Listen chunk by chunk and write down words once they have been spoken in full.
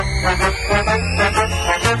Hello,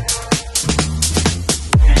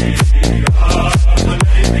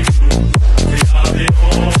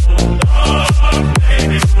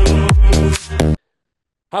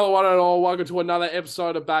 one and all. Welcome to another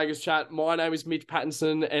episode of Baggers Chat. My name is Mitch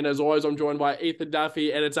Pattinson, and as always, I'm joined by Ethan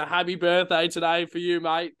Duffy. And it's a happy birthday today for you,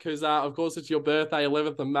 mate, because of course it's your birthday,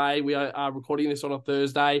 11th of May. We are recording this on a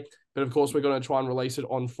Thursday, but of course we're going to try and release it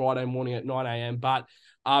on Friday morning at 9 a.m. But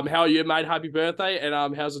how are you, mate? Happy birthday,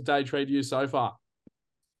 and how's the day treated you so far?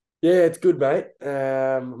 Yeah, it's good, mate.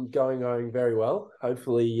 I'm going very well.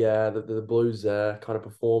 Hopefully, the Blues kind of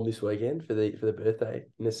perform this weekend for the birthday.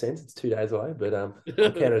 In a sense, it's 2 days away, but I'll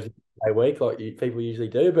count it as a week like people usually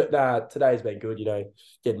do. But today's been good.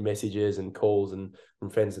 Getting messages and calls and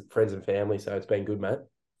from friends and family. So it's been good, mate.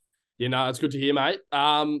 It's good to hear, mate.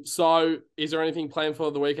 So is there anything planned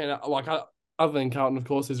for the weekend? Other than Carlton, of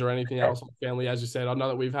course, is there anything else on family? As you said, I know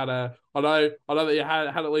that we've had I know that you had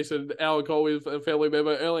at least an hour call with a family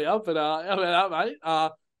member earlier, but how about that,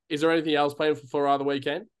 mate? Is there anything else planned for the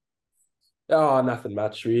weekend? Oh, nothing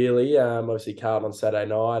much really. Obviously Carlton on Saturday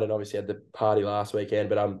night, and obviously had the party last weekend.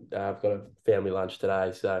 But I've got a family lunch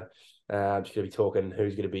today, so I'm just going to be talking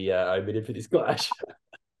who's going to be omitted for this clash.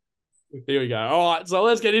 Here we go. All right, so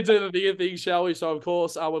let's get into the bigger things, shall we? So, of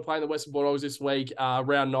course, we're playing the Western Bulldogs this week,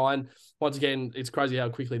 round 9. Once again, it's crazy how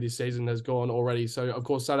quickly this season has gone already. So, of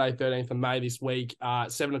course, Saturday, 13th of May this week,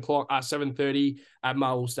 7:30 at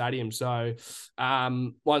Marvel Stadium. So,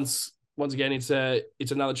 once again, it's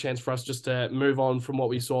another chance for us just to move on from what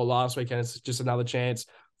we saw last week, and it's just another chance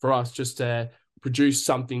for us just to produce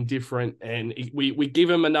something different. And we give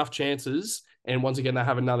them enough chances. And once again, they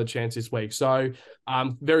have another chance this week. So,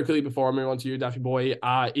 very quickly before I move on to you, Duffy boy,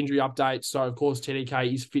 injury update. So, of course,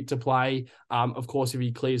 TDK is fit to play. Of course, if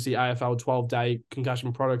he clears the AFL 12-day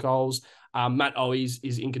concussion protocols. Matt Owies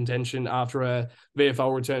is in contention after a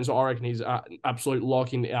VFL return. So, I reckon he's absolute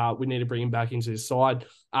lock in. We need to bring him back into this side.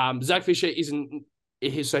 Zach Fisher isn't.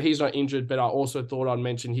 So he's not injured, but I also thought I'd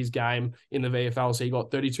mention his game in the VFL. So he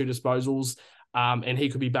got 32 disposals, and he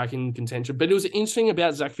could be back in contention. But it was interesting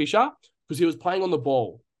about Zach Fisher because he was playing on the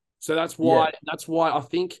ball. So that's why I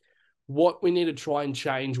think what we need to try and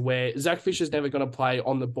change, where Zach Fisher's never going to play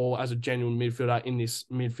on the ball as a genuine midfielder in this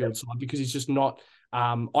midfield side, because he's just not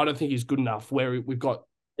I don't think he's good enough where we've got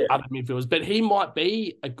other midfielders, but he might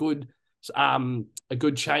be a good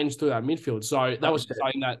change to that midfield. So that was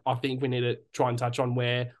something that I think we need to try and touch on,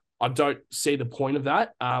 where I don't see the point of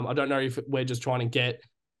that. I don't know if we're just trying to get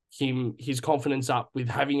his confidence up with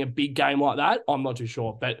having a big game like that. I'm not too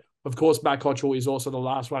sure, but of course, Matt Cottrell is also the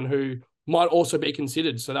last one who might also be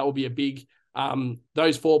considered. So that will be a big,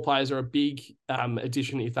 those 4 players are a big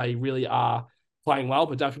addition if they really are playing well.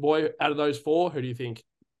 But Duffy boy, out of those 4, who do you think?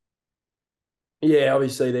 Yeah,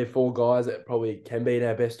 obviously they're 4 guys that probably can be in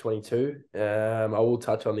our best 22. I will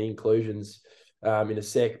touch on the inclusions in a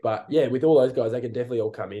sec, but yeah, with all those guys, they can definitely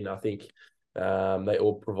all come in. I think they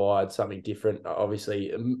all provide something different.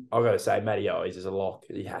 Obviously, I've got to say, Matty Owies is a lock.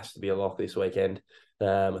 He has to be a lock this weekend.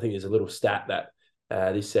 I think there's a little stat that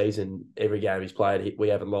this season, every game he's played, we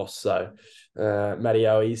haven't lost. So, Matty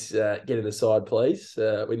Owies, get in the side, please.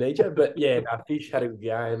 We need you. But yeah, Fish had a good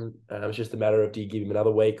game. It's just a matter of, do you give him another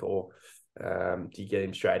week, or do you get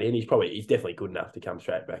him straight in? He's definitely good enough to come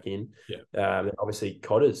straight back in. Yeah. Obviously,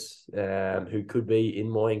 Cotters, who could be in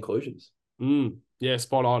my inclusions. Yeah,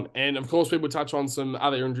 spot on. And of course, we will touch on some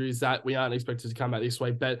other injuries that we aren't expected to come back this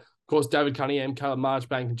week. But of course, David Cunningham, Caleb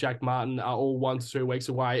Marchbank, and Jack Martin are all 1 to 2 weeks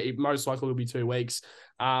away. It most likely will be 2 weeks.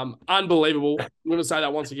 Unbelievable. I'm going to say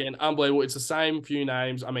that once again. Unbelievable. It's the same few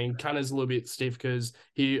names. I mean, Cunner's a little bit stiff because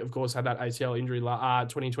he, of course, had that ACL injury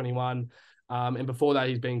 2021. And before that,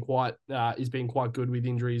 he's been quite good with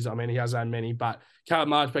injuries. I mean, he has had many. But Caleb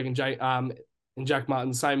Marchbank and Jack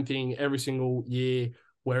Martin, same thing every single year,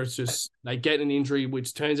 where it's just they get an injury,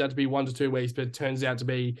 which turns out to be 1 to 2 weeks, but it turns out to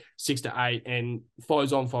be 6 to 8 and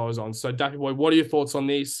follows on. So, Duffy boy, what are your thoughts on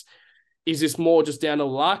this? Is this more just down to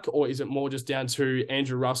luck, or is it more just down to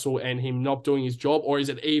Andrew Russell and him not doing his job, or is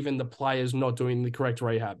it even the players not doing the correct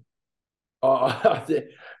rehab? Oh,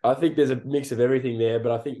 I think there's a mix of everything there,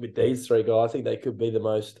 but I think with these 3 guys, I think they could be the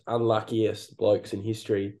most unluckiest blokes in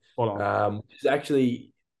history. It's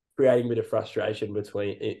actually creating a bit of frustration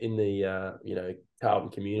in the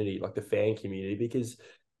Carlton community, like the fan community, because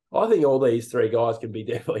I think all these 3 guys can be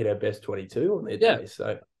definitely their best 22 on their day.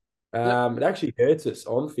 So it actually hurts us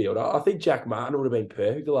on field. I think Jack Martin would have been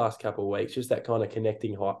perfect the last couple of weeks, just that kind of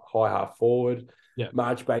connecting high half forward. Yeah.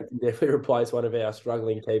 Marchbank can definitely replace one of our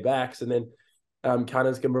struggling key backs, and then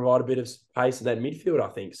Cunners can provide a bit of pace in that midfield, I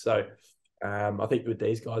think. So I think with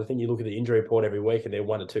these guys, I think you look at the injury report every week and they're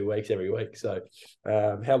 1 to 2 weeks every week. So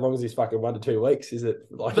how long is this fucking 1 to 2 weeks? Is it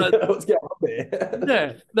like But what's going on there?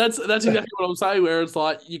 yeah, that's exactly what I'm saying. Where it's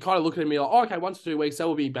like you kind of look at me like, oh, okay, 1 to 2 weeks, that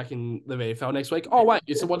will be back in the VFL next week. Oh wait,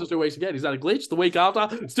 it's 1 to 2 weeks again. Is that a glitch? The week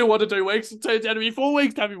after, still 1 to 2 weeks. It turns out to be 4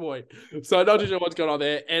 weeks, Tabby boy. So not too sure what's going on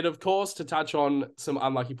there. And of course, to touch on some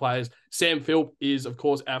unlucky players, Sam Philp is of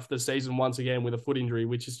course out for the season once again with a foot injury,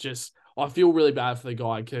 which is just I feel really bad for the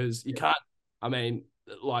guy because you can't. I mean,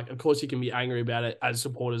 like, of course, you can be angry about it as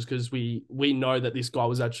supporters because we know that this guy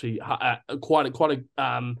was actually quite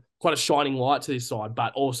a shining light to this side,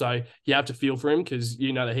 but also you have to feel for him because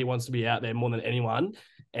you know that he wants to be out there more than anyone.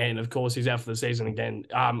 And of course, he's out for the season again,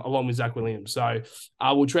 along with Zach Williams. So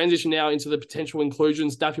we'll transition now into the potential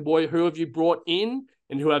inclusions. Daffy boy, who have you brought in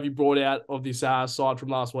and who have you brought out of this side from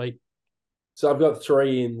last week? So I've got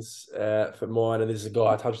 3 ins for mine, and this is a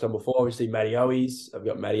guy I touched on before. Obviously, Matty Owies. I've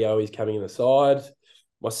got Matty Owies coming in the side.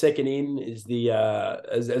 My second in is the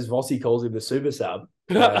as Vossi calls him, the super sub.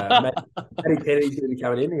 Matty Kennedy's going to be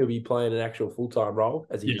coming in. He'll be playing an actual full-time role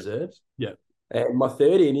as he deserves. Yeah. And my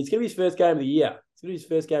third in, it's going to be his first game of the year. It's going to be his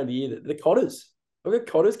first game of the year. The Cotters. I've got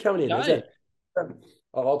Cotters coming in. Okay.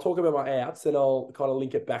 I'll talk about my outs, and I'll kind of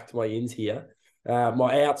link it back to my ins here.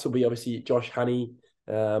 My outs will be obviously Josh Honey,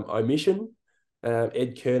 omission,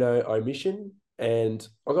 Ed Curnow, omission, and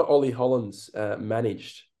I've got Ollie Hollands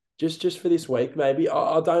managed just for this week. Maybe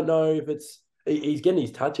I don't know if he's getting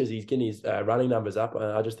his touches, he's getting his running numbers up.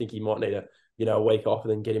 I just think he might need a week off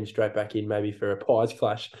and then get him straight back in maybe for a Pies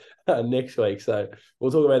clash next week. So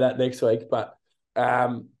we'll talk about that next week. But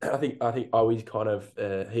I think always kind of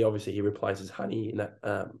he replaces Honey in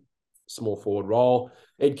that small forward role.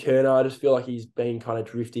 Ed Curnow, I just feel like he's been kind of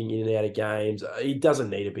drifting in and out of games. He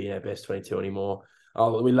doesn't need to be in our best 22 anymore.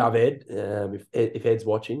 We love Ed. If Ed's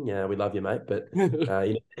watching, we love you, mate. But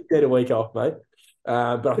you need a week off, mate.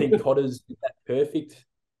 But I think Cotter's that perfect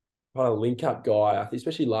kind of link-up guy,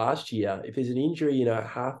 especially last year. If there's an injury,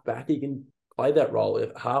 half back, he can play that role.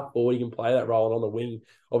 If half forward, he can play that role. And on the wing,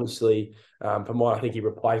 obviously, for mine, I think he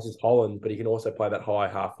replaces Holland, but he can also play that high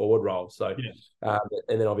half forward role. So, and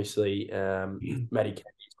then obviously, Matty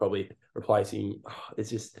Kennedy's probably replacing. It's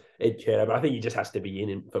just Ed Curnow, but I think he just has to be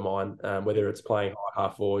in for mine. Whether it's playing high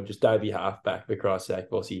half forward, just don't be half back for Christ's sake,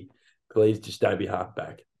 Bossy. Please, just don't be half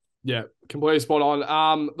back. Yeah, completely spot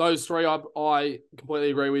on. Those 3 I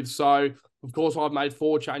completely agree with. So, of course, I've made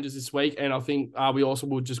 4 changes this week, and I think we also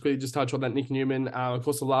will just quickly touch on that Nick Newman. Of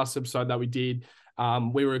course, the last episode that we did,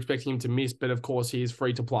 we were expecting him to miss, but of course, he is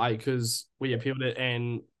free to play because we appealed it,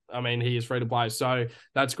 and I mean, he is free to play. So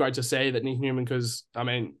that's great to see that Nick Newman, because I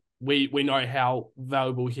mean, we know how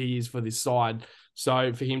valuable he is for this side.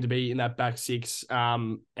 So for him to be in that back 6,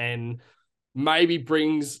 and maybe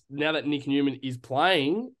brings, now that Nick Newman is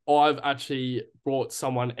playing, I've actually brought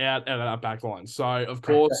someone out of that back line. So, of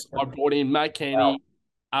course, I brought in Matt Candy,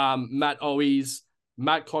 Matt Owies,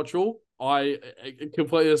 Matt Cottrell. I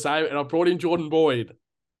completely the same. And I brought in Jordan Boyd.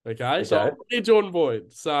 Okay. So I brought in Jordan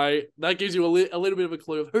Boyd. So that gives you a little bit of a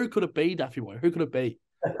clue of who could it be, Daffy Boy? Who could it be?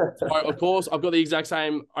 So, of course, I've got the exact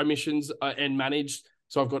same omissions and managed.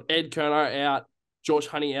 So I've got Ed Curnow out, Josh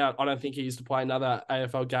Honey out. I don't think he used to play another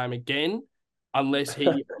AFL game again, unless he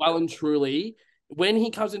well and truly, when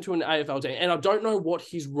he comes into an AFL team, and I don't know what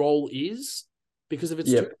his role is, because if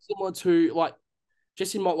it's too similar to, like,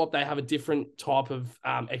 Jesse Motlop, they have a different type of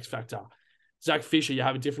X factor. Zach Fisher, you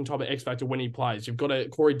have a different type of X factor when he plays. You've got a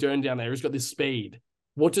Corey Dern down there who's got this speed.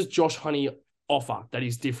 What does Josh Honey offer that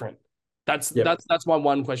is different? That's my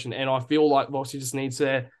one question, and I feel like Vossi just needs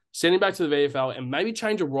to send him back to the VFL and maybe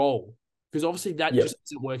change a role, because obviously that just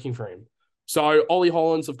isn't working for him. So Ollie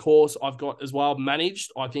Hollands, of course, I've got as well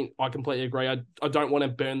managed. I think I completely agree. I don't want to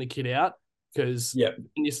burn the kid out, because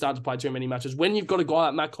when you start to play too many matches, when you've got a guy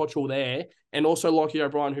like Matt Cottrell there, and also Lockie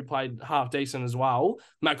O'Brien, who played half decent as well.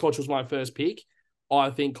 Matt Cottrell's my first pick. I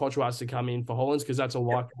think Cottrell has to come in for Hollands, because that's a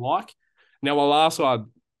like. Now, my last one,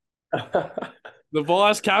 the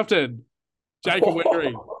vice captain, Jacob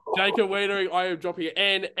Wiedering. Jacob Wiedering, I am dropping it.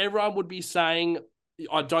 And everyone would be saying,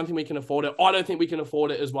 I don't think we can afford it. I don't think we can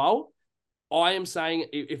afford it as well. I am saying,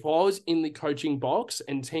 if I was in the coaching box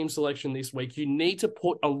and team selection this week, you need to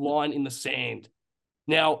put a line in the sand.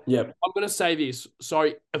 Now, I'm going to say this.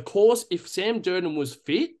 So, of course, if Sam Durden was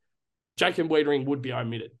fit, Jacob Wiedering would be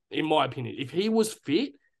omitted, in my opinion. If he was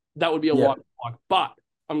fit, that would be a like. But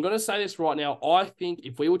I'm going to say this right now. I think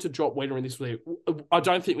if we were to drop Wiedering this week, I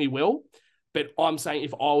don't think we will, but I'm saying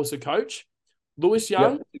if I was the coach, Lewis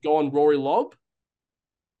Young to go on Rory Lobb,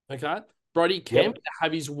 okay? Brody Kemp to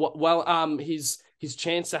have his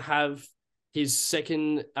chance to have his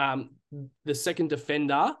second the second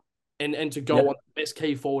defender and to go on the best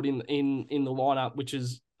key forward in the lineup, which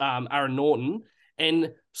is Aaron Norton.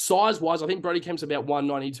 And size-wise, I think Brody Kemp's about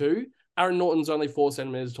 192. Aaron Norton's only 4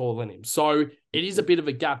 centimeters taller than him. So it is a bit of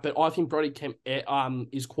a gap, but I think Brody Kemp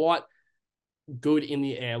is quite good in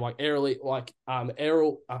the air, like aerially, like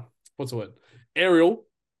aerial. What's the word? Aerial.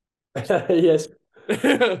 Yes.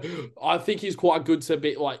 I think he's quite good to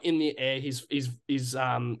be like in the air. He's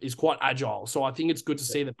quite agile. So I think it's good to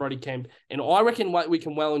see that Brody Kemp, and I reckon we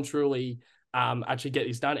can well and truly actually get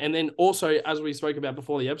this done. And then also, as we spoke about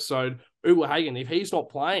before the episode, Uwe Hagen, if he's not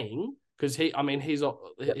playing, because he's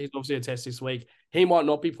obviously a test this week, he might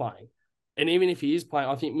not be playing. And even if he is playing,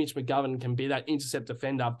 I think Mitch McGovern can be that intercept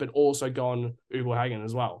defender, but also go on Uwe Hagen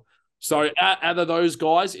as well. So out of those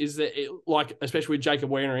guys, is that especially with Jacob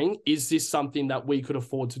Weitering, is this something that we could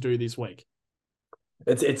afford to do this week?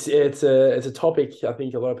 It's a topic. I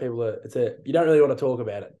think a lot of people you don't really want to talk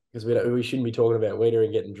about it because we shouldn't be talking about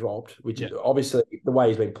Weitering getting dropped, which is obviously the way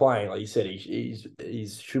he's been playing. Like you said, he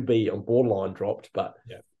should be on borderline dropped, but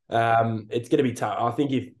it's going to be tough. I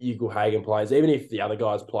think if Uwe Hagen plays, even if the other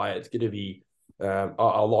guys play, it's going to be.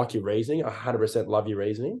 I like your reasoning. I 100% love your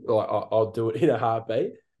reasoning. Like I'll do it in a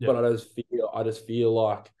heartbeat. But I just feel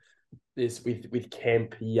like this with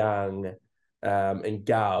Kemp, Young, and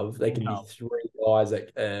Gov, they can be 3 guys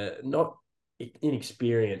that not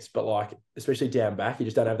inexperienced, but like especially down back, you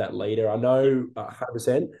just don't have that leader. I know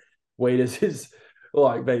 100% Weeders is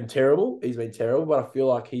like been terrible. He's been terrible, but I feel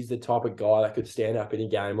like he's the type of guy that could stand up in a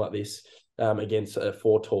game like this against a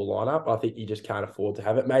 4 tall lineup. I think you just can't afford to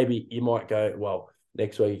have it. Maybe you might go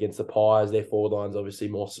next week against the Pies. Their forward line's obviously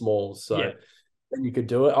more small, so. You could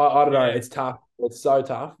do it. I don't know. It's tough. It's so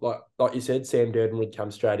tough. Like you said, Sam Durden would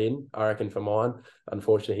come straight in, I reckon, for mine.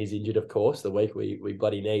 Unfortunately, he's injured, of course, the week we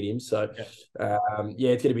bloody need him. So, it's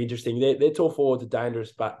going to be interesting. Their tall forwards are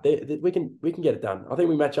dangerous, but we can get it done. I think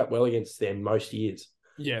we match up well against them most years.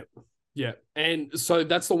 Yeah. And so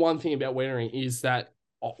that's the one thing about Weitering is that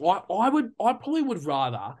I probably would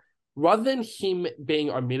rather than him being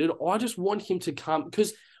omitted, I just want him to come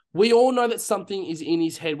because we all know that something is in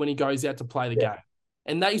his head when he goes out to play the game.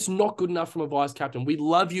 And that is not good enough from a vice captain. We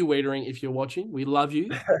love you, Weitering, if you're watching. We love you.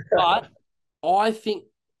 But I think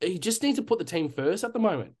he just needs to put the team first at the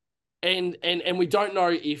moment. And we don't know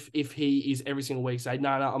if he is every single week say, no,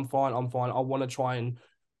 I'm fine. I want to try and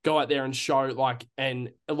go out there and show he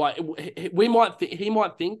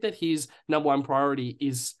might think that his number one priority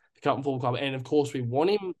is the Carlton Football Club. And of course we want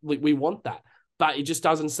him. We want that. But it just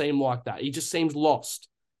doesn't seem like that. He just seems lost.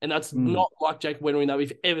 And that's not like Jacob Weitering that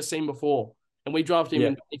we've ever seen before. And we drafted him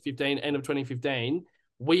in 2015, end of 2015.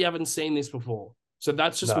 We haven't seen this before. So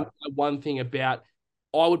that's just one thing about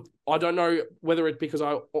I don't know whether it's because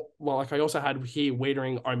I also had here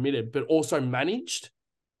Weitering omitted, but also managed.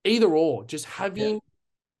 Either or, just have him,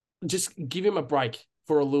 just give him a break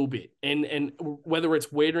for a little bit. And whether it's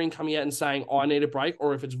Weitering coming out and saying, I need a break,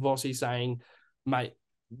 or if it's Vossi saying, mate,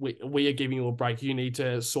 we are giving you a break. You need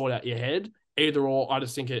to sort out your head. Either or, I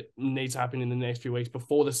just think it needs to happen in the next few weeks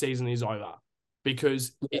before the season is over.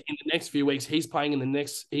 Because in the next few weeks, he's playing in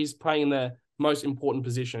the most important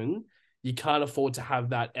position. You can't afford to have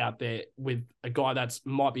that out there with a guy that's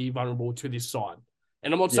might be vulnerable to this side.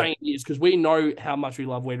 And I'm not saying he is because we know how much we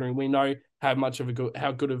love Weitering. We know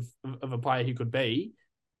how good of a player he could be.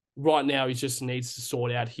 Right now, he just needs to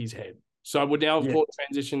sort out his head. So we're now, of course,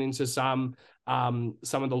 transition into some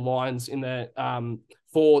of the lines in the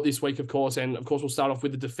for this week, of course. And, of course, we'll start off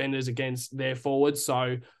with the defenders against their forwards.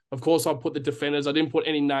 So, of course, I put the defenders. I didn't put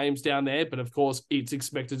any names down there, but, of course, it's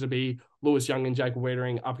expected to be Lewis Young and Jacob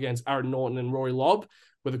Weitering up against Aaron Norton and Rory Lobb,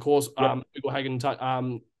 with, of course, Uwe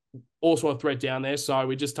Hagen also a threat down there. So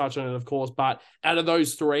we just touched on it, of course. But out of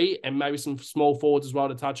those 3, and maybe some small forwards as well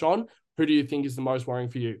to touch on, who do you think is the most worrying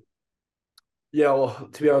for you? Yeah, well,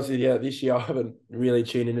 to be honest with you, this year I haven't really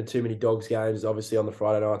tuned into too many Dogs games. Obviously, on the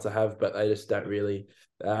Friday nights I have, but they just don't really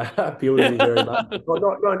appeal to me very much.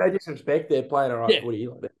 No disrespect, they're playing all right footy.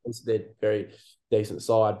 They're very decent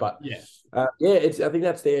side, but I think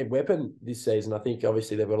that's their weapon this season. I think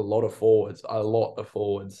obviously they've got a lot of forwards.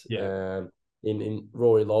 In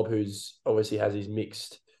Rory Lobb, who's obviously has his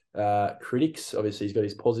mixed critics. Obviously, he's got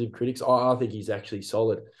his positive critics. I think he's actually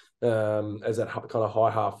solid. As that kind of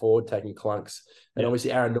high half forward taking clunks. And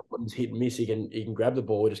obviously Aaron Norton's hit and miss. He can grab the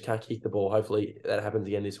ball, just can't kick the ball. Hopefully that happens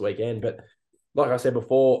again this weekend. But like I said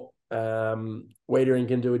before, Weitering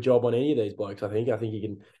can do a job on any of these blokes, I think. I think he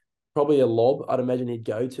can probably a Lob, I'd imagine he'd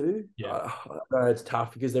go to. I know it's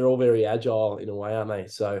tough because they're all very agile in a way, aren't they?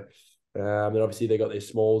 So and obviously they got their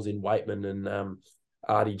smalls in Waitman and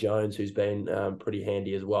Artie Jones, who's been pretty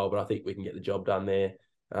handy as well. But I think we can get the job done there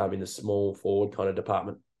in the small forward kind of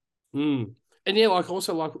department. Mm. And yeah, like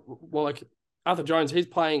also like Arthur Jones, he's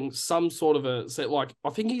playing some sort of a set. Like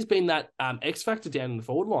I think he's been that X factor down in the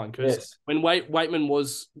forward line because Yes. when Waitman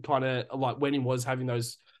was kind of like when he was having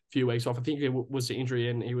those few weeks off, I think it was the injury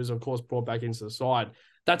and he was of course brought back into the side.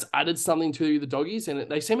 That's added something to the doggies and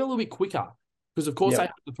they seem a little bit quicker because of course they Yep.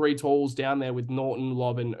 have the three tools down there with Norton,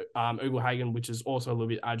 Lobb, and Ugelhagen, which is also a little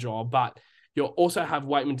bit agile, but. You'll also have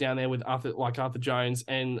Waitman down there with Arthur Jones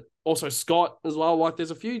and also Scott as well. Like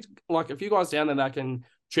there's a few guys down there that can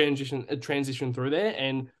transition through there,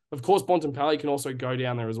 and of course Bontempelli can also go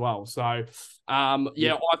down there as well. So,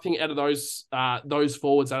 yeah, I think out of those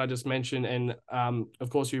forwards that I just mentioned, and of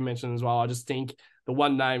course you mentioned as well, I just think the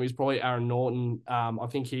one name is probably Aaron Norton. I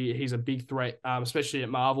think he's a big threat, especially at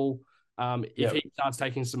Marvel. If he starts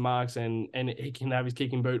taking some marks and he can have his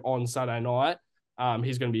kicking boot on Saturday night.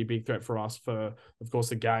 He's going to be a big threat for us for, of course,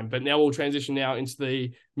 the game. But now we'll transition now into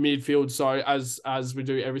the midfield. So as we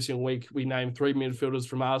do every single week, we name three midfielders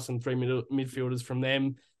from us and three midfielders from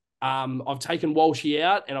them. I've taken Walshy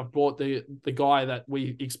out and I've brought the guy that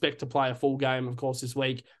we expect to play a full game, of course, this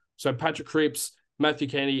week. So Patrick Cripps, Matthew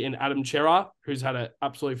Kennedy, and Adam Chera, who's had an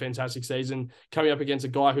absolutely fantastic season, coming up against a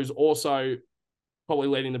guy who's also probably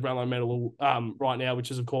leading the Brownlow medal right now,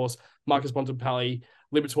 which is, of course, Marcus Bontempelli,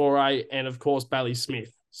 Liberatore, and, of course, Bailey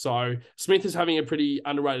Smith. So Smith is having a pretty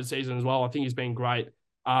underrated season as well. I think he's been great.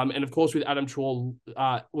 And, of course, with Adam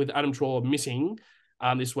Trawler missing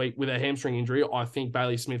this week with a hamstring injury, I think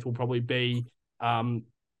Bailey Smith will probably be, I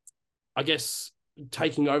guess,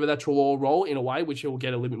 taking over that Trawler role in a way, which he'll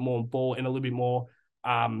get a little bit more ball and a little bit more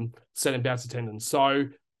set and bounce attendance. So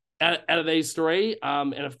out of these three,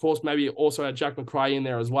 and of course, maybe also add Jack McRae in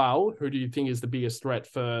there as well. Who do you think is the biggest threat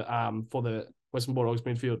for the Western Bulldogs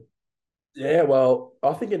midfield? Yeah, well,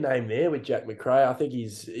 I think a name there with Jack McRae. I think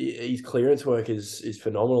his clearance work is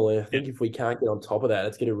phenomenal, and I think if we can't get on top of that,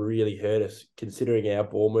 it's going to really hurt us considering our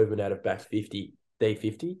ball movement out of back 50,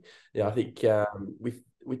 D50. Yeah, I think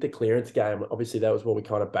with the clearance game, obviously that was what we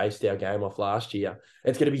kind of based our game off last year.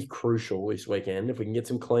 It's going to be crucial this weekend if we can get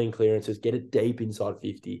some clean clearances, get it deep inside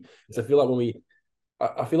 50. So I feel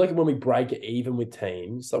like when we break it even with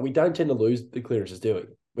teams, so we don't tend to lose the clearances, do we?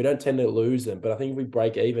 We don't tend to lose them, but I think if we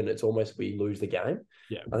break even, it's almost we lose the game.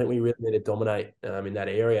 Yeah, I think we really need to dominate in that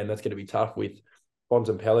area, and that's going to be tough with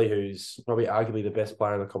Bontempelli, who's probably arguably the best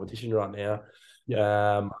player in the competition right now.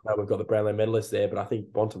 I know we've got the Brownlow medalist there, but I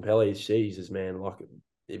think Bontempelli is Jesus, man. Like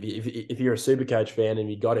if you're a Supercoach fan and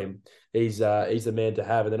you got him, he's the man to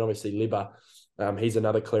have. And then obviously Libba, he's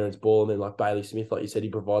another clearance ball, and then like Bailey Smith, like you said, he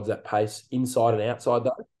provides that pace inside and outside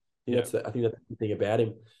though. I think that's the thing about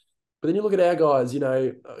him. But then you look at our guys,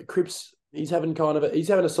 Cripps, he's having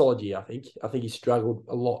a solid year, I think. I think he struggled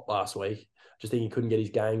a lot last week. Just think he couldn't get his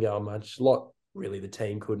game going much. A lot, really, the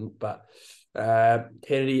team couldn't. But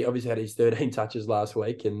Kennedy obviously had his 13 touches last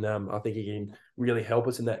week, and I think he can really help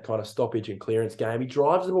us in that kind of stoppage and clearance game. He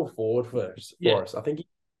drives the ball forward for us. I think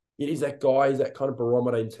he's that guy, he's that kind of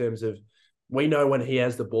barometer in terms of we know when he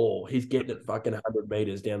has the ball, he's getting it fucking 100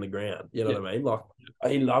 meters down the ground. You know what I mean? Like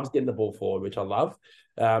he loves getting the ball forward, which I love.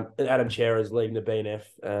 And Adam Chera is leading the BNF,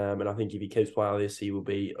 and I think if he keeps playing like this,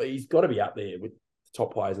 he's got to be up there with the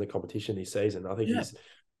top players in the competition this season. I think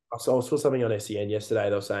I saw something on SEN yesterday.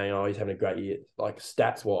 They were saying, he's having a great year, like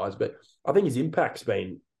stats wise, but I think his impact's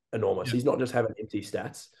been enormous. Yeah. He's not just having empty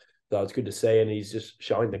stats, so it's good to see, and he's just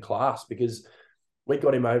showing the class because we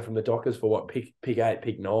got him over from the Dockers for pick 8,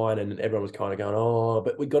 pick 9, and everyone was kind of going,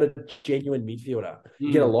 but we got a genuine midfielder.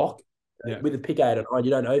 You get a lock. With a pick 8 and 9,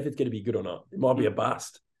 you don't know if it's going to be good or not. It might be a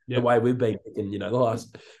bust. The way we've been picking, the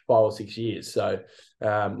last 5 or 6 years. So,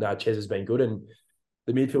 Ches has been good. And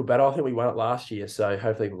the midfield battle, I think we won it last year. So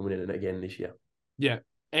hopefully we'll win it again this year. Yeah.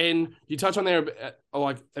 And you touch on there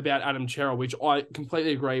about Adam Chera, which I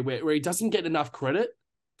completely agree where he doesn't get enough credit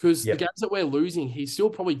because the games that we're losing, he's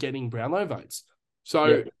still probably getting Brownlow votes.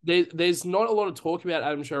 So there's not a lot of talk about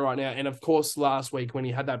Adam Chera right now. And of course, last week when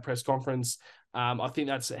he had that press conference, I think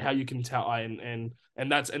that's how you can tell, and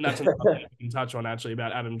that's another thing you can touch on actually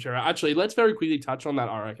about Adam Chera. Actually, let's very quickly touch on that,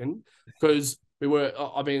 I reckon, because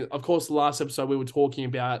of course, the last episode we were talking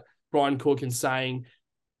about Brian Cook and saying,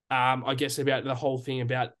 I guess about the whole thing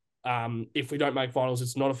about if we don't make finals,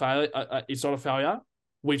 it's not a failure. It's not a failure,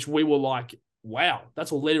 which we were like, wow,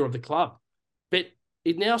 that's a leader of the club. But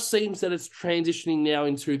it now seems that it's transitioning now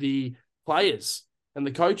into the players and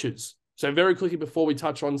the coaches. So very quickly before we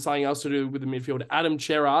touch on something else to do with the midfield, Adam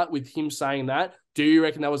Chera, with him saying that, do you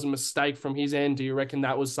reckon that was a mistake from his end? Do you reckon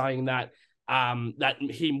that was something that that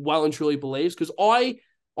he well and truly believes? Because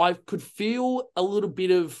I could feel a little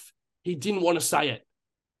bit of he didn't want to say it.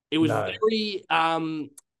 It was very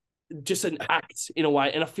just an act in a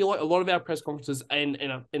way. And I feel like a lot of our press conferences, and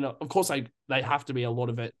of course they have to be a lot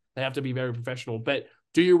of it. They have to be very professional. But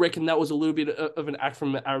do you reckon that was a little bit of an act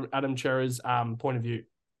from Adam Chera's point of view?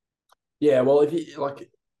 Yeah, well, if you like,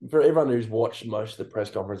 for everyone who's watched most of the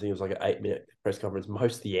press conference, I think it was like an 8-minute press conference.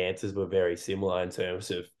 Most of the answers were very similar in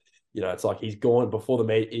terms of, it's like he's gone before the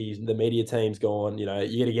media team's gone. You're going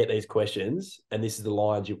to get these questions, and this is the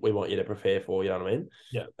lines we want you to prepare for. You know what I mean?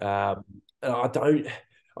 Yeah. And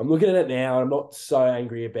I'm looking at it now. And I'm not so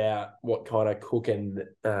angry about what kind of Cook and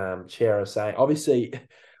Chera are saying. Obviously,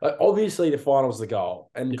 the finals the goal,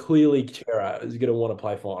 and clearly Chera is going to want to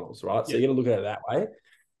play finals, right? So you're going to look at it that way.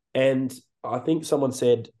 And I think someone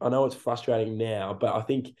said, I know it's frustrating now, but I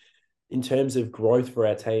think in terms of growth for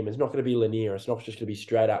our team, it's not going to be linear. It's not just going to be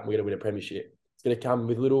straight up and we're going to win a premiership. It's going to come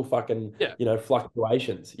with little fucking,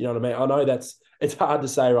 fluctuations. You know what I mean? I know it's hard to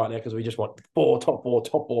say right now because we just want top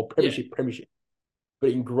four, premiership. But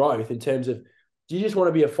in growth, in terms of, do you just want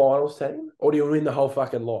to be a finals team or do you win the whole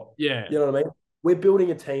fucking lot? Yeah. You know what I mean? We're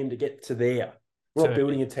building a team to get to there. We're not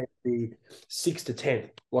building a team to be 6th to 10th,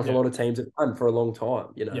 like a lot of teams have done for a long time,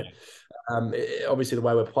 Obviously, the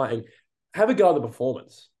way we're playing, have a go at the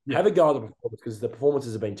performance. Yeah. Have a go at the performance because the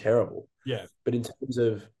performances have been terrible. Yeah. But in terms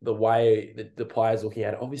of the way that the players looking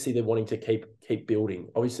at it, obviously they're wanting to keep building.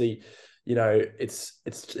 Obviously,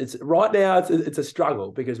 it's right now it's a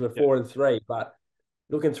struggle because we're 4-3, but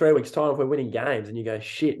look in 3 weeks' time if we're winning games and you go,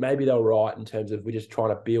 shit, maybe they're right in terms of we're just trying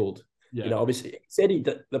to build. Yeah. Obviously, he said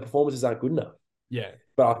that the performances aren't good enough. Yeah.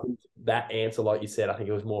 But I think that answer, like you said, I think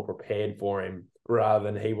it was more prepared for him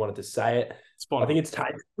rather than he wanted to say it. I think it's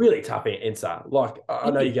really tough answer. Like,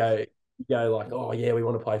 I know you go like, oh, yeah, we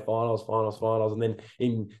want to play finals. And then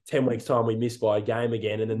in 10 weeks' time, we miss by a game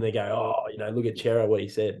again. And then they go, oh, look at Chera, what he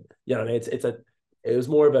said. You know what I mean? It was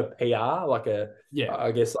more of a PR, like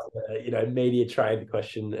I guess, like a, media trained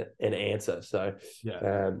question and answer. So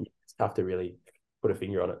it's tough to really put a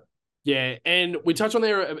finger on it. Yeah, and we touched on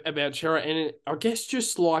there about Chera, and I guess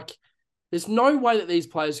just like there's no way that these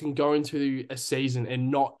players can go into a season and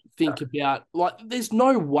not think about, like, there's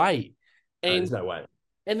no way. And there's no way.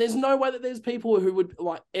 And there's no way that there's people who would,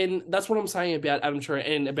 like, and that's what I'm saying about Adam Chera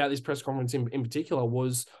and about this press conference in particular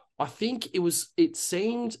was I think it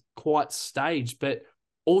seemed quite staged, but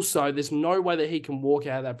also there's no way that he can walk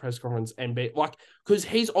out of that press conference and be like, because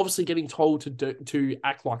he's obviously getting told to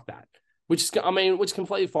act like that. Which is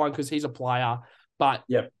completely fine because he's a player, but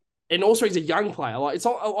and also he's a young player. Like it's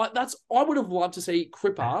not like I would have loved to see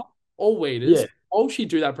Cripper or Weeders all she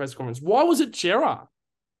do that press conference. Why was it Chera?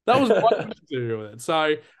 That was what to do with it.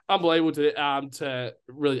 So unbelievable to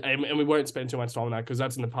really, and we won't spend too much time on that because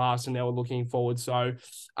that's in the past and now we're looking forward. So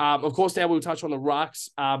of course now we'll touch on the rucks,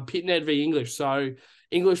 Pitnett v English. So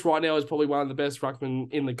English right now is probably one of the best ruckmen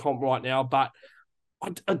in the comp right now, but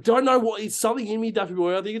I don't know what it's something in me, Duffy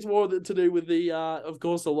Boy. I think it's more to do with the, of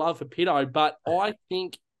course, the love for Pitto. But I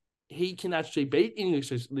think he can actually beat English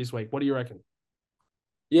this week. What do you reckon?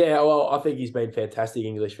 Yeah, well, I think he's been fantastic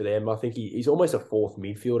English for them. I think he's almost a fourth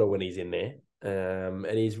midfielder when he's in there. And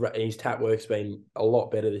his tap work's been a lot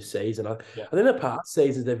better this season. I think the past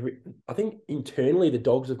seasons, I think internally the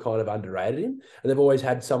Dogs have kind of underrated him. And they've always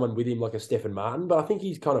had someone with him like a Stephen Martin. But I think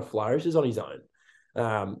he's kind of flourishes on his own.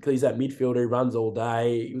 Because he's that midfielder who runs all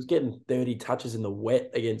day. He was getting 30 touches in the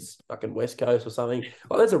wet against fucking West Coast or something.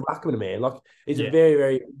 Like, that's a ruckman, man. Like, he's a very,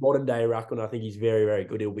 very modern day ruckman. I think he's very, very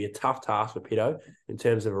good. It'll be a tough task for Pitto in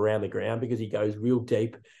terms of around the ground because he goes real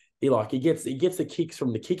deep. He gets the kicks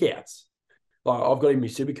from the kick outs. Like, I've got him in my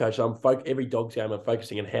super coach. So every Dogs game, I'm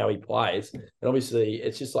focusing on how he plays. And obviously,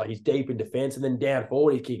 it's just like he's deep in defense and then down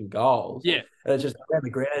forward, he's kicking goals. Yeah. And it's just around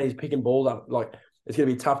the ground, he's picking balls up. Like, it's going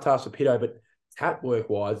to be a tough task for Pitto, but tap work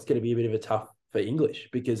wise, it's going to be a bit of a tough for English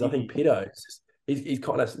because I think Pitto, he's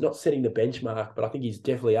kind of not setting the benchmark, but I think he's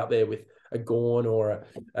definitely up there with a Gorn or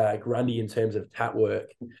a Grundy in terms of tap work.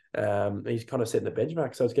 He's kind of setting the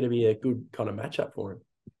benchmark, so it's going to be a good kind of matchup for him.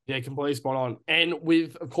 Yeah, completely spot on. And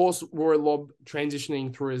with, of course, Rory Lobb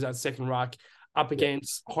transitioning through as that second ruck up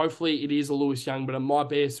against, hopefully it is a Lewis Young, but it might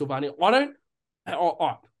be a Silvani.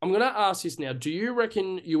 I'm going to ask this now. Do you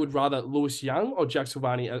reckon you would rather Lewis Young or Jack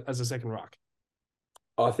Silvani as a second ruck?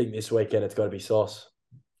 I think this weekend it's got to be Sauce.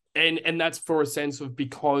 And that's for a sense of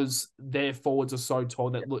because their forwards are so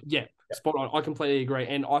tall that, spot on. I completely agree.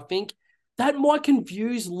 And I think that might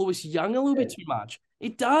confuse Lewis Young a little bit too much.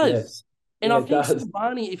 It does. Yes. And I think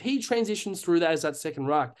Silvani, if he transitions through that as that second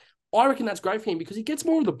ruck, I reckon that's great for him because he gets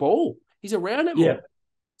more of the ball. He's around it more. Yeah.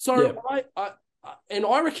 So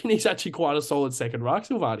I reckon he's actually quite a solid second ruck,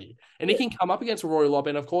 Silvani. And he can come up against a Rory Lobb,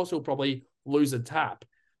 and of course he'll probably lose a tap.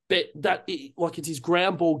 but it's his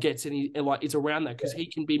ground ball gets and like it's around that because he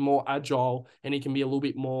can be more agile and he can be a little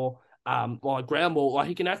bit more like ground ball. Like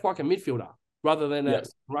he can act like a midfielder rather than a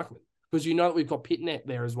ruckman because you know that we've got Pitnet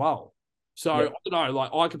there as well. So I don't know.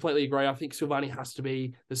 Like I completely agree. I think Silvani has to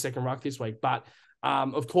be the second ruck this week, but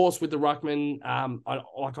of course with the ruckman, I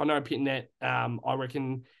know Pitnet. I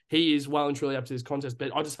reckon he is well and truly up to this contest,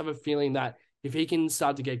 but I just have a feeling that if he can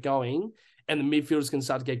start to get going and the midfielders can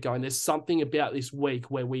start to get going, there's something about this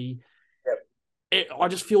week where I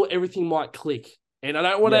just feel everything might click. And I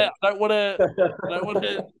don't want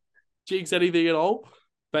to jinx anything at all.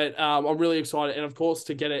 But I'm really excited, and of course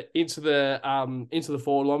to get it into the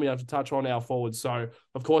forward line, we have to touch on our forwards. So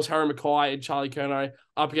of course Harry Mackay and Charlie Curnow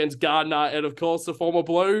up against Gardner, and of course the former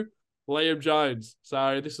Blue Liam Jones.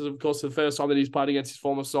 So this is of course the first time that he's played against his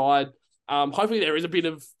former side. Hopefully there is a bit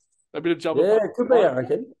of jump. Yeah, it could be, I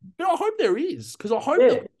reckon. But I hope there is, because I hope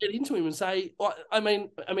they'll get into him and say, I mean,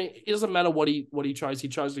 it doesn't matter what he chose. He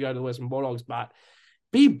chose to go to the Western Bulldogs, but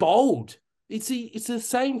be bold. It's the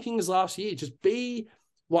same thing as last year. Just be.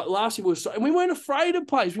 Like last year, and we weren't afraid of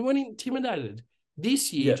plays. We weren't intimidated.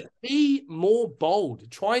 This year, just be more bold.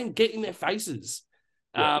 Try and get in their faces.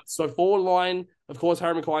 So forward line, of course,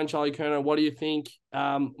 Harry Mackay and Charlie Curnow. What do you think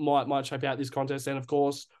might shape out this contest? And of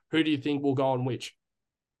course, who do you think will go on which?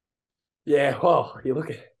 Yeah, well, you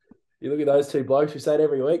look at those two blokes. We say it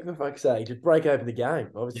every week. For fuck's sake, just break open the game.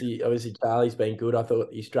 Obviously, Charlie's been good. I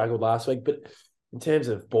thought he struggled last week, but in terms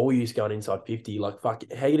of ball use going inside 50, like fuck,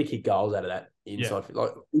 how are you gonna kick goals out of that inside? Yeah.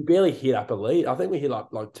 Like we barely hit up a lead. I think we hit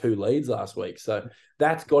like 2 leads last week. So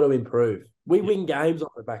that's got to improve. We win games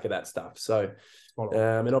off the back of that stuff. So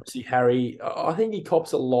and obviously Harry, I think he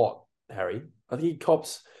cops a lot, Harry. I think he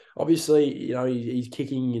cops, obviously, he's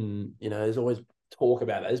kicking and, there's always talk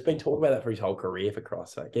about that. There's been talk about that for his whole career, for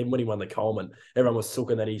Christ's sake. Even when he won the Coleman, everyone was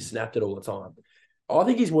sooking that he snapped it all the time. I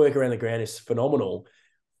think his work around the ground is phenomenal.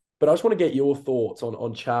 But I just want to get your thoughts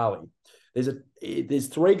on Charlie. There's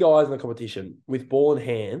 3 guys in the competition with ball in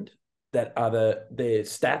hand that are their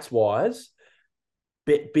stats wise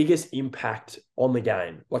biggest impact on the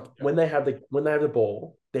game. Like when they have the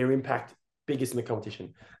ball, their impact biggest in the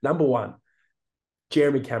competition. Number 1,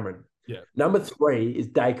 Jeremy Cameron. Yeah. Number 3 is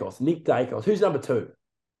Dacos, Nick Dacos. Who's number 2?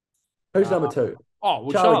 Who's number 2? Oh,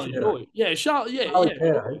 well, Charlie. Yeah, Charlie.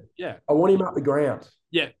 Yeah. I want him up the ground.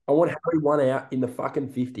 Yeah. I want Harry 1 out in the fucking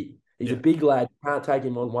 50. He's a big lad. Can't take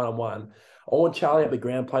him on one-on-one. I want Charlie up the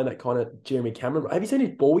ground playing that kind of Jeremy Cameron. Have you seen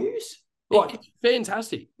his ball use? Like, it's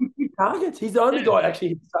fantastic. Targets. He's the only guy actually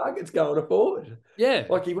hits targets going forward. Yeah.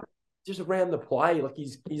 Like he went just around the play. Like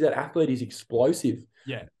he's that athlete. He's explosive.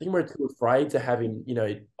 Yeah. I think we're too afraid to have him,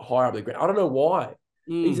 higher up the ground. I don't know why.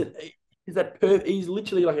 He's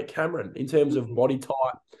literally like a Cameron in terms of body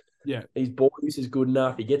type. Yeah. His ball use is good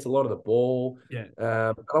enough. He gets a lot of the ball. Yeah.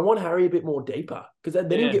 I want Harry a bit more deeper because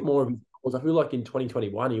then he'll get more of his balls. I feel like in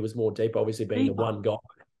 2021, he was more deep, obviously being the one guy.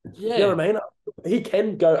 Yeah. You know what I mean? He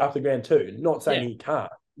can go up the ground too. Not saying he can't.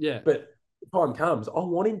 Yeah. But the time comes, I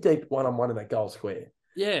want him deep one-on-one in that goal square.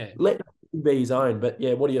 Yeah. Let him be his own. But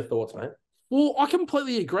yeah, what are your thoughts, mate? Well, I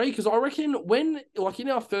completely agree because I reckon when, like in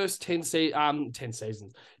our first 10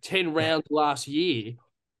 rounds last year,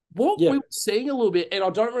 what we were seeing a little bit, and I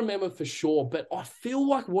don't remember for sure, but I feel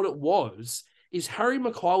like what it was is Harry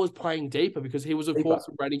Mackay was playing deeper because he was, of course,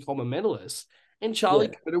 a reigning Coleman medalist, and Charlie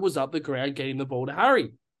Curnow was up the ground getting the ball to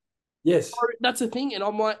Harry. Yes. So that's the thing. And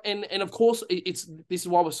I'm like, and of course, this is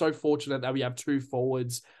why we're so fortunate that we have 2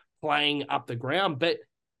 forwards playing up the ground. But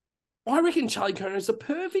I reckon Charlie Curnow is the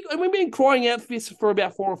perfect, and we've been crying out for this for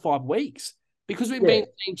about 4 or 5 weeks because we've been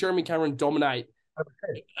seeing Jeremy Cameron dominate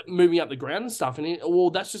moving up the ground and stuff. And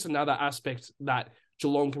that's just another aspect that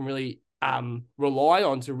Geelong can really rely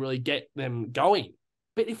on to really get them going.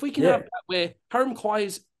 But if we can have that where Harry Mackay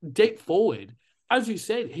is deep forward, as you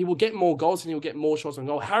said, he will get more goals and he'll get more shots on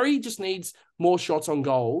goal. Harry just needs more shots on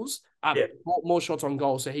goals, more shots on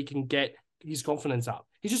goal so he can get his confidence up.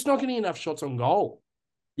 He's just not getting enough shots on goal.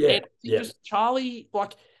 Just Charlie,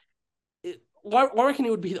 like, I reckon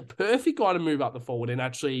he would be the perfect guy to move up the forward and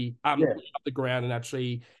actually up the ground and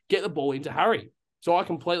actually get the ball into Harry. So I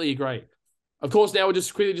completely agree. Of course, now we'll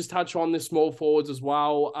just quickly touch on the small forwards as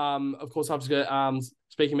well. Of course,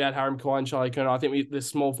 speaking about Harry Mackay and Charlie Curnow, I think the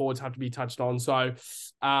small forwards have to be touched on. So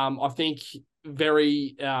I think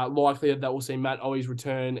very likely that we'll see Matt Owies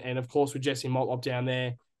return. And of course, with Jesse Motlop down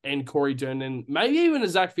there and Corey Dern, maybe even a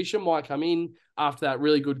Zach Fisher might come in after that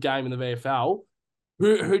really good game in the VFL.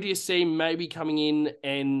 Who do you see maybe coming in,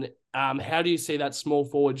 and how do you see that small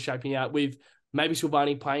forward shaping out with maybe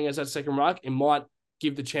Silvani playing as that second ruck? It might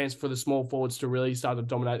give the chance for the small forwards to really start to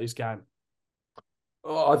dominate this game.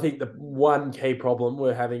 I think the one key problem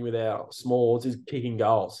we're having with our smalls is kicking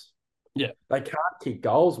goals. Yeah. They can't kick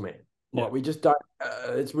goals, man. Yeah. Like we just don't.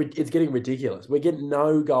 It's getting ridiculous. We're getting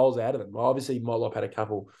no goals out of them. Obviously, Motlop had a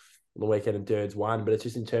couple on the weekend and Dirds won, but it's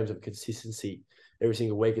just in terms of consistency. Every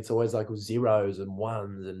single week, it's always like zeros and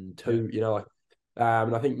ones and two. Yeah. You know, like.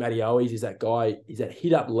 And I think Matty Owies is that guy. He's that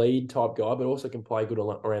hit up lead type guy, but also can play good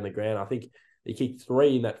around the ground. I think he kicked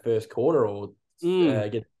 3 in that first quarter or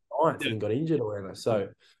against the Giants and got injured or whatever. So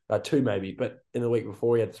 2 maybe, but in the week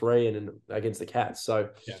before he had 3 and then against the Cats. So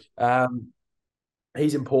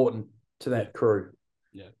he's important to that crew.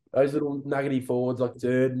 Yeah. Those little nuggety forwards like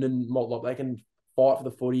Durden and Motlop, they can fight for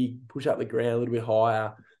the footy, push up the ground a little bit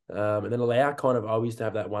higher, and then allow kind of Owies to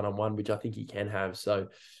have that one-on-one, which I think he can have. So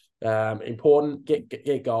important,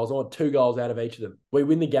 get goals. I want 2 goals out of each of them. We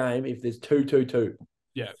win the game if there's 2-2-2.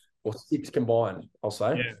 Yeah. Or 6 combined, I'll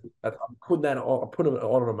say. Yeah. I'm putting that on, I put it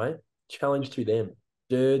on them, mate. Challenge to them.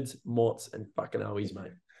 Dirds, Motts, and fucking Owies,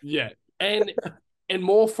 mate. Yeah. And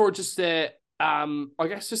more for just their I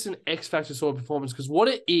guess just an X factor sort of performance, because what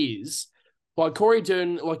it is, like Corey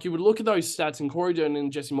Dern, like you would look at those stats and Corey Dern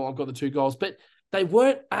and Jesse Motlop got the 2 goals, but they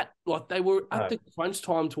weren't at the crunch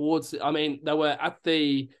time towards they were at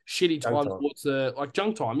the shitty time towards the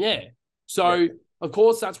junk time, yeah. So of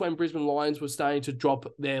course that's when Brisbane Lions were starting to drop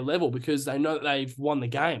their level because they know that they've won the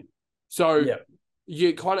game. So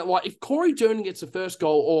you kind of like if Corey Dern gets the first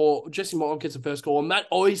goal or Jesse Motlop gets the first goal or Matt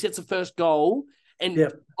always gets the first goal and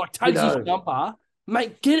takes his jumper,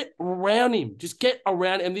 mate, get it around him. Just get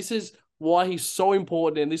around him. And this is why he's so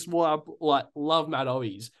important, and this is why I love Matt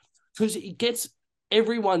Owies, because he gets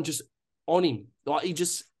everyone just on him. Like he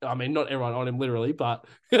just, not everyone on him literally, but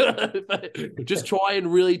just try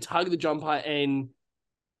and really tug the jumper and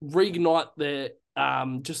reignite the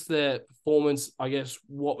just the performance. I guess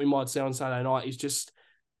what we might say on Saturday night is just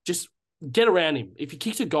get around him. If he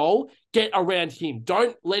kicks a goal, get around him.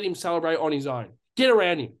 Don't let him celebrate on his own. Get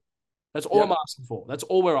around him. That's all I'm asking for. That's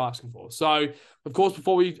all we're asking for. So, of course,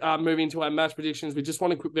 before we move into our match predictions, we just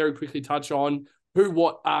want to very quickly touch on who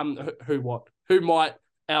might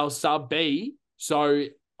our sub be. So,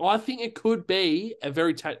 I think it could be a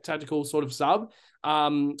very tactical sort of sub. I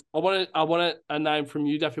want a name from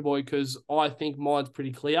you, Daffy Boy, because I think mine's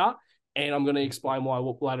pretty clear, and I'm going to explain why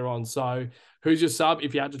later on. So, who's your sub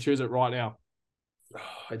if you had to choose it right now?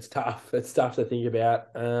 It's tough. It's tough to think about.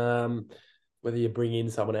 Whether you bring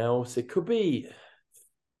in someone else, it could be.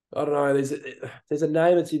 I don't know. There's a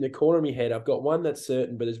name that's in the corner of my head. I've got one that's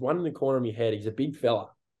certain, but there's one in the corner of my head. He's a big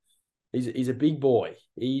fella. He's a big boy.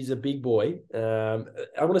 He's a big boy. I'm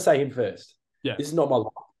going to say him first. Yeah. This is not my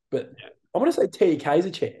lock, but I'm going to say TDK is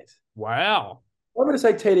a chance. Wow. I'm going to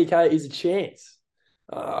say TDK is a chance.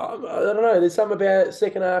 I don't know. There's something about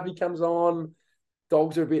second half. He comes on.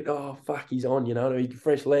 Dogs are a bit, he's on,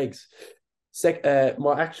 fresh legs.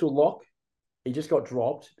 My actual lock, he just got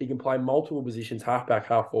dropped. He can play multiple positions, halfback,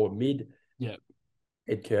 half forward, mid. Yeah.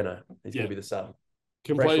 Ed Kerner is going to be the sub.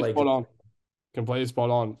 Completely spot on. Completely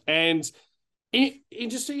spot on. And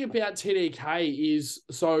interesting about TDK is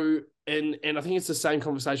and I think it's the same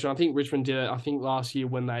conversation. I think Richmond did it, I think last year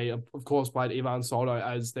when they, of course, played Ivan Soldo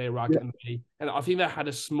as their ruck. And I think they had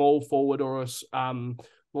a small forward or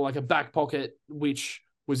a back pocket, which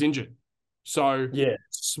was injured. So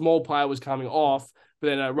small player was coming off, but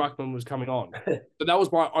then Ruckman was coming on. But that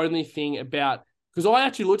was my only thing about, because I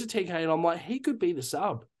actually looked at TK and I'm like, he could be the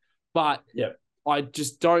sub. But I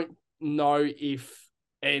just don't know if,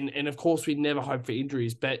 and of course we never hope for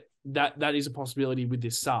injuries, but that is a possibility with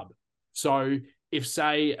this sub. So if,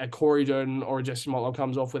 say, a Corey Durden or a Jesse Motlop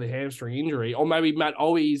comes off with a hamstring injury, or maybe Matt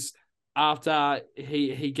Owies after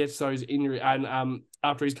he gets those injury and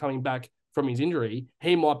after he's coming back from his injury,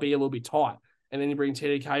 he might be a little bit tight. And then you bring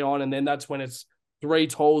TDK on, and then that's when it's 3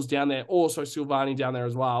 tolls down there, also Silvani down there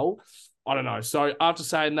as well. I don't know. So after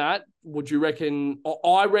saying that, would you reckon?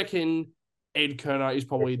 I reckon Ed Kerner is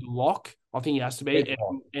probably the lock. I think he has to be.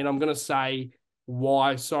 And I'm going to say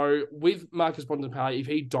why. So with Marcus Bontempelli, if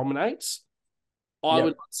he dominates, I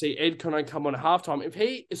would see Ed Kerner come on at halftime.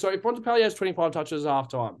 If Bontempelli has 25 touches at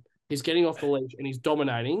halftime, he's getting off the leash and he's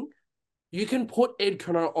dominating, you can put Ed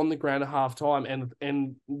Kerner on the ground at halftime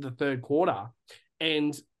and the third quarter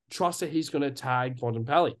and trust that he's going to tag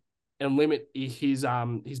Bontempelli and limit his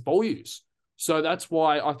ball use. So that's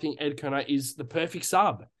why I think Ed Kerner is the perfect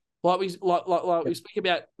sub. Like we speak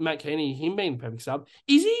about Matt Kenny, him being the perfect sub.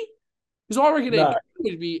 Is he? Because I reckon Ed Kerner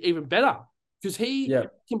would be even better because he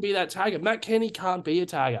can be that tagger. Matt Kenny can't be a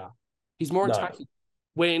tagger. He's more attacking.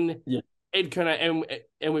 When Ed Kerner,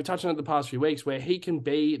 and we've touched on it the past few weeks, where he can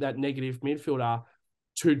be that negative midfielder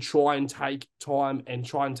to try and take time and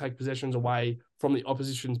try and take possessions away from the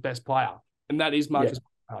opposition's best player. And that is Marcus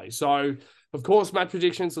Martinelli. So, of course, match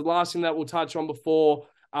predictions, the last thing that we'll touch on before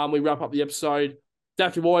we wrap up the episode.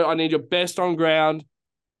 Daffy Boy, I need your best on ground,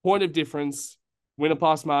 point of difference, winner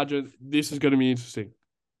pass margin. This is going to be interesting.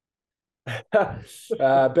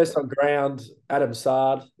 Best on ground, Adam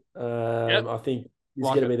Sard. I think it's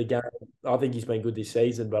going to be the game. I think he's been good this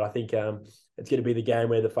season, but I think it's going to be the game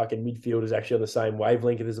where the fucking midfield is actually on the same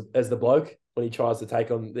wavelength as the bloke when he tries to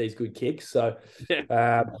take on these good kicks. So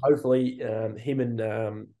hopefully him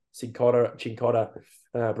and Cincotta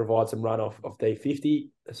provide some run off D50.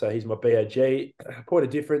 So he's my BOG. Point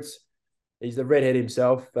of difference, he's the redhead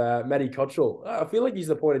himself, Matty Cottrell. I feel like he's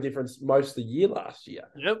the point of difference most of the year last year.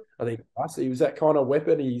 Yep. I think he was that kind of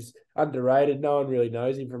weapon. He's underrated. No one really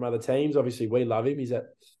knows him from other teams. Obviously, we love him. He's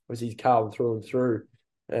Carlton through and through,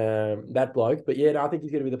 that bloke. But yeah, no, I think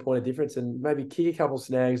he's going to be the point of difference and maybe kick a couple of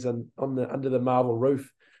snags under the marble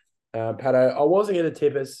roof. Pato, I wasn't going to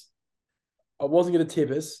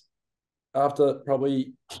tip us after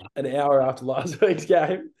probably an hour after last week's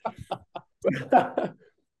game.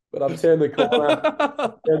 But I've turned the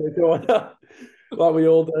corner, like we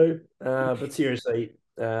all do. But seriously,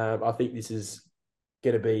 I think this is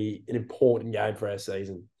going to be an important game for our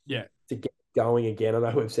season. Yeah. To get going again. I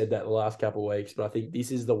know we've said that the last couple of weeks, but I think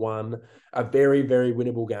this is the one, a very, very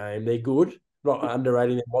winnable game. They're good, not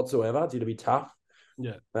underrating them whatsoever. It's going to be tough.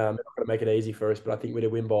 Yeah. They're not going to make it easy for us, but I think we're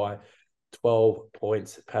going to win by 12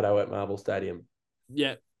 points, Pato, at Marvel Stadium.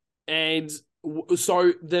 Yeah. And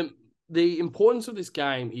so the importance of this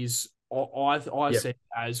game is, I see it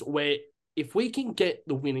as where if we can get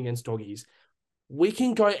the win against Doggies, we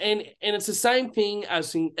can go and it's the same thing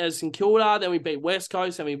as St Kilda. Then we beat West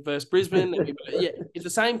Coast, then we versus Brisbane. It's the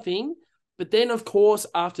same thing. But then, of course,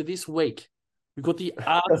 after this week, we've got the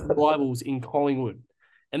arch rivals in Collingwood,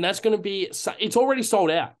 and that's going to be. It's already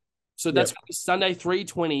sold out, so that's going to be Sunday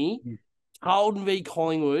 3:20. Carlton v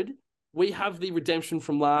Collingwood. We have the redemption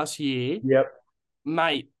from last year. Yep,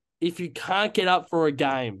 mate. If you can't get up for a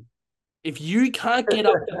game, if you can't get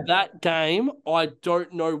up for that game, I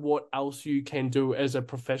don't know what else you can do as a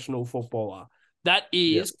professional footballer. That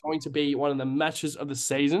is going to be one of the matches of the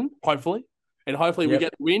season, hopefully. And hopefully we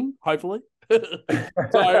get the win, hopefully.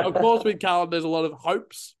 So, of course, with Carlton, there's a lot of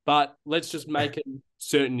hopes, but let's just make it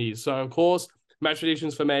certainties. So, of course, match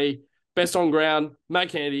predictions for me, best on ground, Matt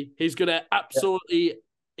Kennedy. He's going to absolutely,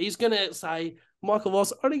 he's going to say, Michael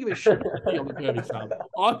Voss, I don't give a shit on the Kirby club.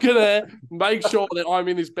 I'm going to make sure that I'm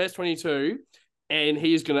in this best 22, and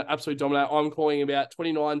he is going to absolutely dominate. I'm calling about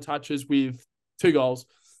 29 touches with 2 goals.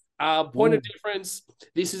 Point of difference,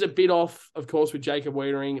 this is a bit off, of course, with Jacob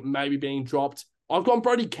Wiedering maybe being dropped. I've gone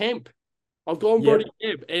Brody Kemp. Brody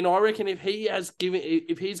Kemp. And I reckon if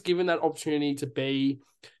he's given that opportunity to be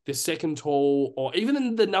the second tall or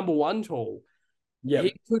even the number 1 tall,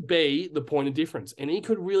 he could be the point of difference. And he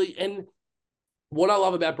could really... And what I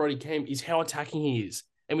love about Brody Kemp is how attacking he is.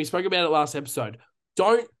 And we spoke about it last episode.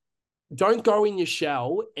 Don't go in your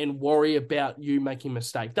shell and worry about you making a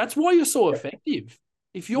mistake. That's why you're so effective.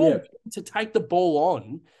 If you're to take the ball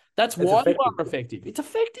on, that's why you are effective. It's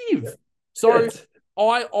effective. So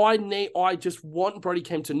I just want Brody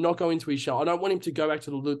Kemp to not go into his shell. I don't want him to go back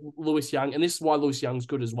to the Lewis Young. And this is why Lewis Young's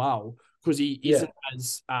good as well, because he isn't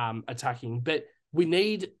as attacking. But we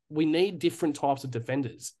need different types of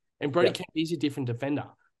defenders. And Brody Kemp is a different defender.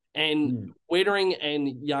 And Wiedering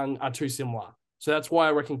and Young are too similar. So that's why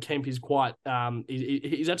I reckon Kemp is quite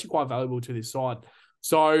he's actually quite valuable to this side.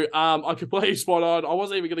 So I completely spot on. I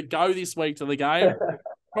wasn't even going to go this week to the game.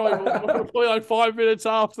 Probably like 5 minutes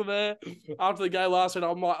after the game last week,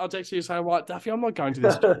 I'll text you saying, like, Duffy, I'm not going to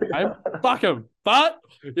this game. Fuck him. But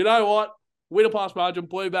you know what? Winner pass margin,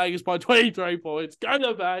 Blue Baggers by 23 points. Go to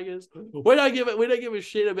the Baggers. We don't give a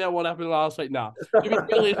shit about what happened last week. No.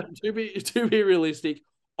 To be realistic,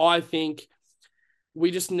 I think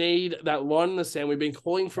we just need that line in the sand. We've been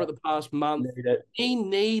calling for it the past month. We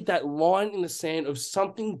need that line in the sand of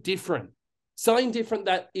something different. Something different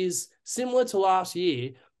that is similar to last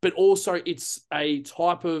year, but also it's a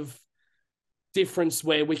type of difference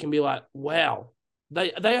where we can be like, wow,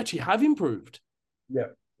 they actually have improved. Yeah.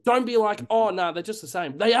 Don't be like, oh, no, they're just the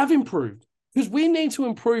same. They have improved because we need to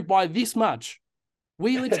improve by this much.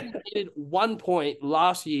 We literally needed 1 point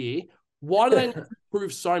last year. Why do they need to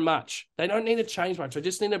improve so much? They don't need to change much. They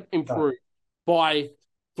just need to improve by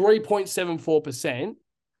 3.74%,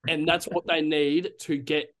 and that's what they need to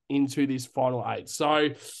get into this final 8. So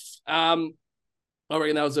I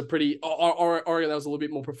reckon that was I reckon that was a little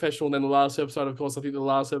bit more professional than the last episode. Of course, I think the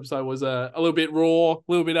last episode was a little bit raw, a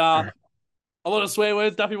little bit a lot of swear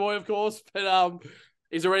words, Duffy Boy, of course. But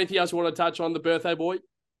Is there anything else you want to touch on the birthday boy?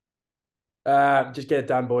 Just get it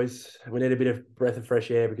done, boys. We need a bit of breath of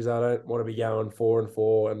fresh air because I don't want to be going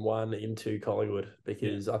 4-4 and 1 into Collingwood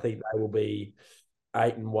because I think they will be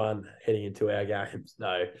 8-1 heading into our games.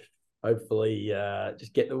 So hopefully,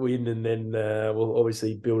 just get the win and then we'll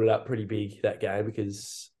obviously build it up pretty big that game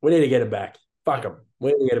because we need to get them back. Fuck them.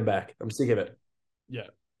 We need to get them back. I'm sick of it. Yeah.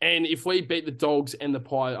 And if we beat the Dogs and the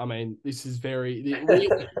Pie, I mean, this is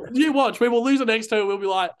you watch, we will lose the next two. We'll be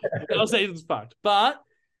like, our season's fucked. But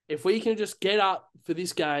if we can just get up for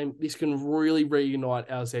this game, this can really reunite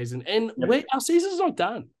our season. And our season's not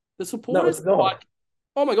done. The supporters are like,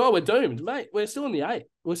 oh my God, we're doomed, mate. We're still in the 8.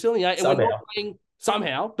 We're still in the 8. And we're not playing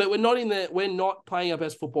somehow, but we're not playing our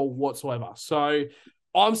best football whatsoever. So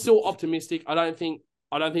I'm still optimistic. I don't think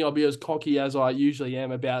I'll be as cocky as I usually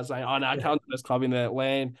am about saying, oh, no, I can't do this club in the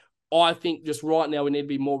land. I think just right now we need to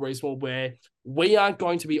be more reasonable where we aren't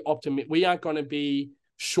going to be we aren't going to be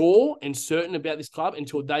sure and certain about this club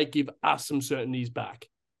until they give us some certainties back.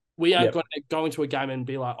 We aren't going to go into a game and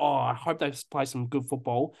be like, oh, I hope they play some good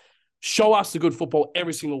football. Show us the good football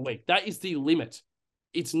every single week. That is the limit.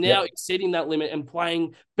 It's now exceeding that limit and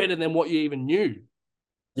playing better than what you even knew.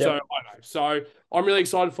 Yep. So I know. So I'm really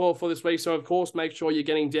excited for this week. So of course, make sure you're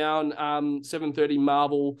getting down 7:30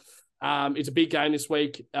 Marvel. It's a big game this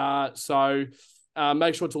week. So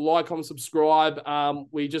make sure to like, comment, subscribe.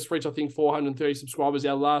 We just reached, I think, 430 subscribers.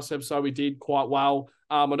 Our last episode we did quite well.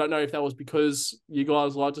 I don't know if that was because you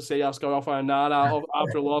guys like to see us go off on a nana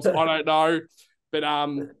after a loss. I don't know, but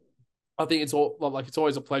I think it's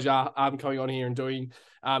always a pleasure coming on here and doing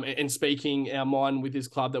and speaking our mind with this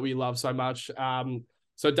club that we love so much.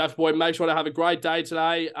 So, Daft Boy, make sure to have a great day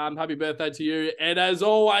today. Happy birthday to you. And as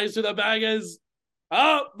always, to the Baggers,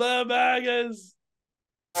 up the Baggers.